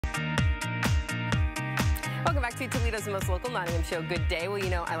Welcome back to Toledo's most local Nottingham show. Good day. Well,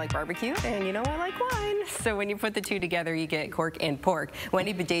 you know, I like barbecue, and you know, I like wine. So when you put the two together, you get Cork and Pork.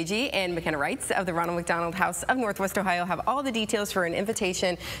 Wendy, Bejaige, and McKenna Reitz of the Ronald McDonald House of Northwest Ohio have all the details for an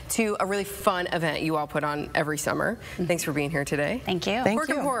invitation to a really fun event you all put on every summer. Thanks for being here today. Thank you. Cork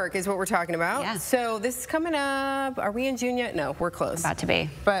and Pork is what we're talking about. Yeah. So this is coming up. Are we in June yet? No, we're close. About to be.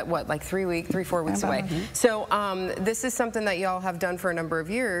 But what, like 4 weeks away. So this is something that y'all have done for a number of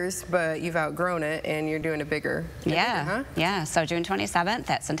years, but you've outgrown it, and you're doing it bigger. Yeah, so June 27th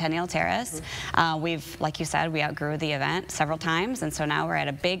at Centennial Terrace. Like you said, we outgrew the event several times, and so now we're at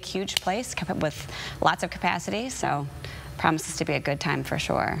a big, huge place with lots of capacity, so promises to be a good time for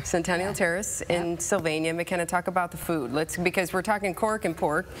sure. Centennial Terrace in Sylvania. McKenna, talk about the food. Because we're talking Cork and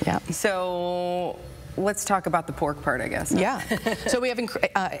Pork. Yeah. So let's talk about the pork part, I guess. Yeah. So we have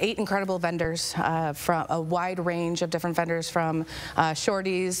 8 incredible vendors from a wide range of different vendors, from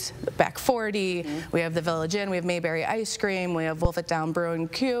Shorty's, Back 40. We have the Village Inn. We have Mayberry Ice Cream. We have Wolf It Down Brewing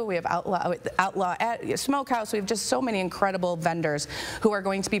Q. We have Outlaw Smokehouse. We have just so many incredible vendors who are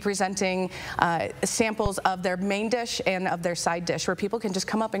going to be presenting samples of their main dish and of their side dish, where people can just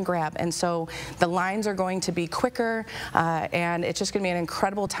come up and grab. And so the lines are going to be quicker, and it's just going to be an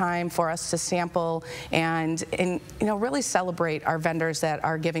incredible time for us to sample and you know, really celebrate our vendors that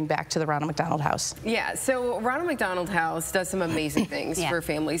are giving back to the Ronald McDonald House. Yeah, so Ronald McDonald House does some amazing things for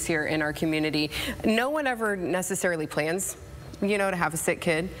families here in our community. No one ever necessarily plans, you know, to have a sick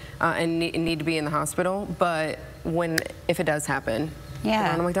kid and need to be in the hospital, but if it does happen,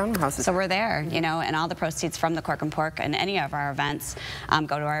 Ronald McDonald House is so we're there, you know, and all the proceeds from the Cork and Pork and any of our events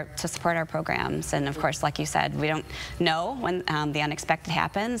go to support our programs. And of course, like you said, we don't know when the unexpected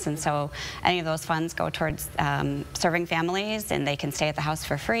happens, and so any of those funds go towards serving families, and they can stay at the house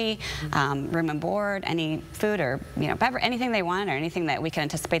for free, room and board, any food or, you know, anything they want or anything that we can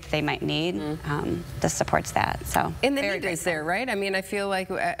anticipate that they might need. This supports that. So and the need is there, right? I mean, I feel like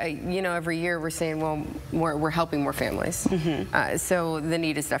you know, every year we're saying, well, we're helping more families. So the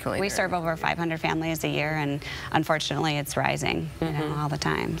need is definitely there. We serve over 500 families a year, and unfortunately it's rising, you know, all the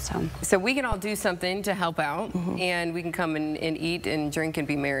time. So we can all do something to help out, and we can come and eat and drink and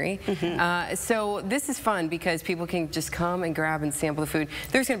be merry. So this is fun because people can just come and grab and sample the food.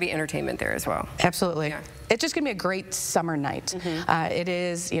 There's going to be entertainment there as well. Absolutely. Yeah. It's just going to be a great summer night. It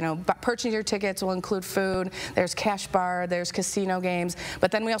is, you know, purchasing your tickets will include food. There's cash bar, there's casino games,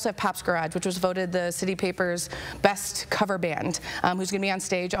 but then we also have Pop's Garage, which was voted the City Paper's best cover band, who's going to be on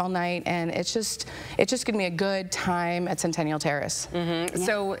stage all night, and it's just going to be a good time at Centennial Terrace.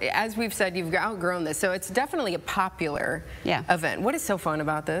 So as we've said, you've outgrown this, so it's definitely a popular event. What is so fun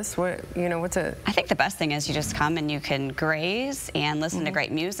about this? I think the best thing is you just come and you can graze and listen to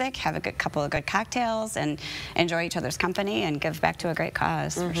great music, have a couple of good cocktails, and enjoy each other's company and give back to a great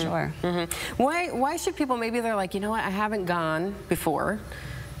cause, for sure. Why should people, maybe they're like, you know what, I haven't gone before,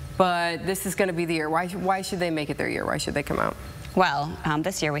 but this is going to be the year. Why should they make it their year? Why should they come out? Well,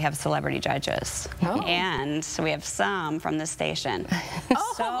 this year we have celebrity judges, and so we have some from this station.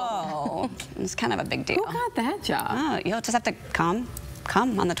 So it's kind of a big deal. Who got that job? Oh, you'll just have to come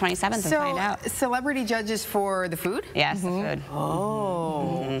on the 27th and find out. Celebrity judges for the food? Yes, the food.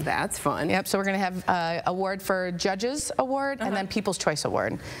 Oh, that's fun. Yep, so we're going to have award for Judges Award and then People's Choice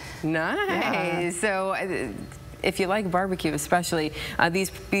Award. Nice. So if you like barbecue especially,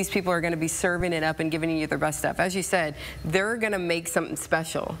 these people are going to be serving it up and giving you their best stuff. As you said, they're going to make something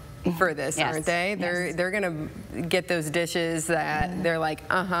special for this, aren't they? They're going to get those dishes that they're like,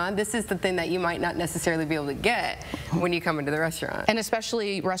 this is the thing that you might not necessarily be able to get when you come into the restaurant. And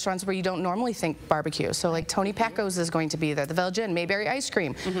especially restaurants where you don't normally think barbecue. So like Tony Pacco's is going to be there, the Village Inn, Mayberry Ice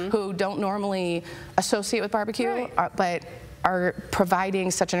Cream, who don't normally associate with barbecue, but are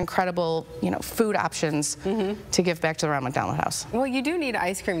providing such an incredible, you know, food options to give back to the Ronald McDonald House. Well, you do need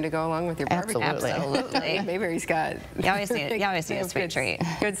ice cream to go along with your barbecue. Absolutely. Mayberry's got. You always need a sweet treat.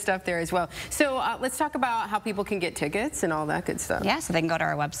 Good stuff there as well. So let's talk about how people can get tickets and all that good stuff. Yeah, so they can go to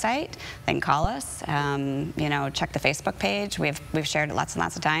our website, they can call us, you know, check the Facebook page. We've shared it lots and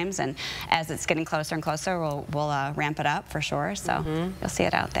lots of times, and as it's getting closer and closer, we'll ramp it up for sure. So you'll see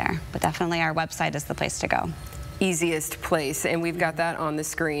it out there. But definitely our website is the place to go. Easiest place, and we've got that on the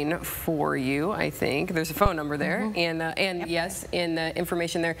screen for you. I think there's a phone number there, and yes, in the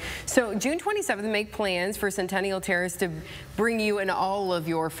information there. So June 27th, make plans for Centennial Terrace to bring you and all of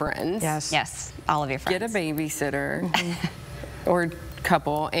your friends. Yes, all of your friends. Get a babysitter, or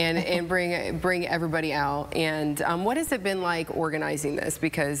couple and bring everybody out. And what has it been like organizing this?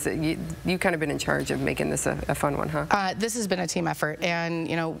 Because you kind of been in charge of making this a fun one, huh? This has been a team effort, and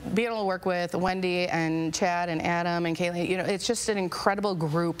you know, being able to work with Wendy and Chad and Adam and Kaylee, you know, it's just an incredible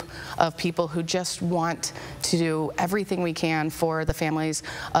group of people who just want to do everything we can for the families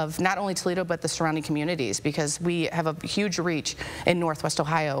of not only Toledo but the surrounding communities, because we have a huge reach in Northwest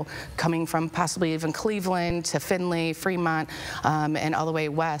Ohio, coming from possibly even Cleveland to Findlay, Fremont, and all the way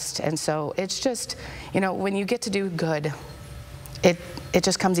west. And so it's just, you know, when you get to do good, it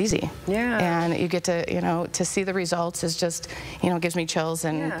just comes easy. Yeah. And you get to, you know, to see the results is just, you know, gives me chills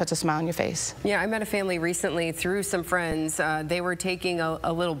and puts a smile on your face. Yeah, I met a family recently through some friends. They were taking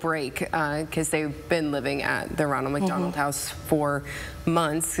a little break because they've been living at the Ronald McDonald house for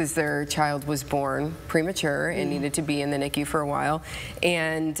months because their child was born premature and needed to be in the NICU for a while.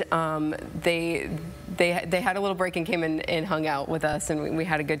 And they had a little break and came in and hung out with us, and we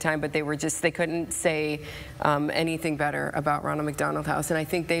had a good time, but they couldn't say anything better about Ronald McDonald House. And I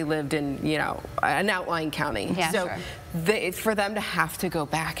think they lived in, you know, an outlying county. Yeah, so sure. For them to have to go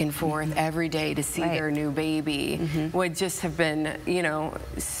back and forth every day to see their new baby would just have been, you know,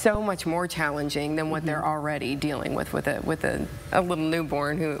 so much more challenging than what they're already dealing with a little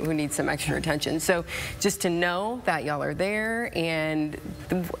newborn who needs some extra attention. So just to know that y'all are there and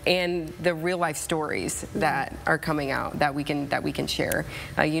the real life stories that are coming out that we can share,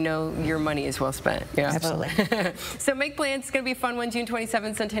 you know, your money is well spent. Yeah, absolutely. So make plans. It's going to be a fun one, June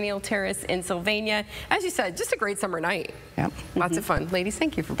 27th, Centennial Terrace in Sylvania. As you said, just a great summer night. Yep. Lots of fun. Ladies,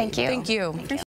 thank you for being here. Thank you.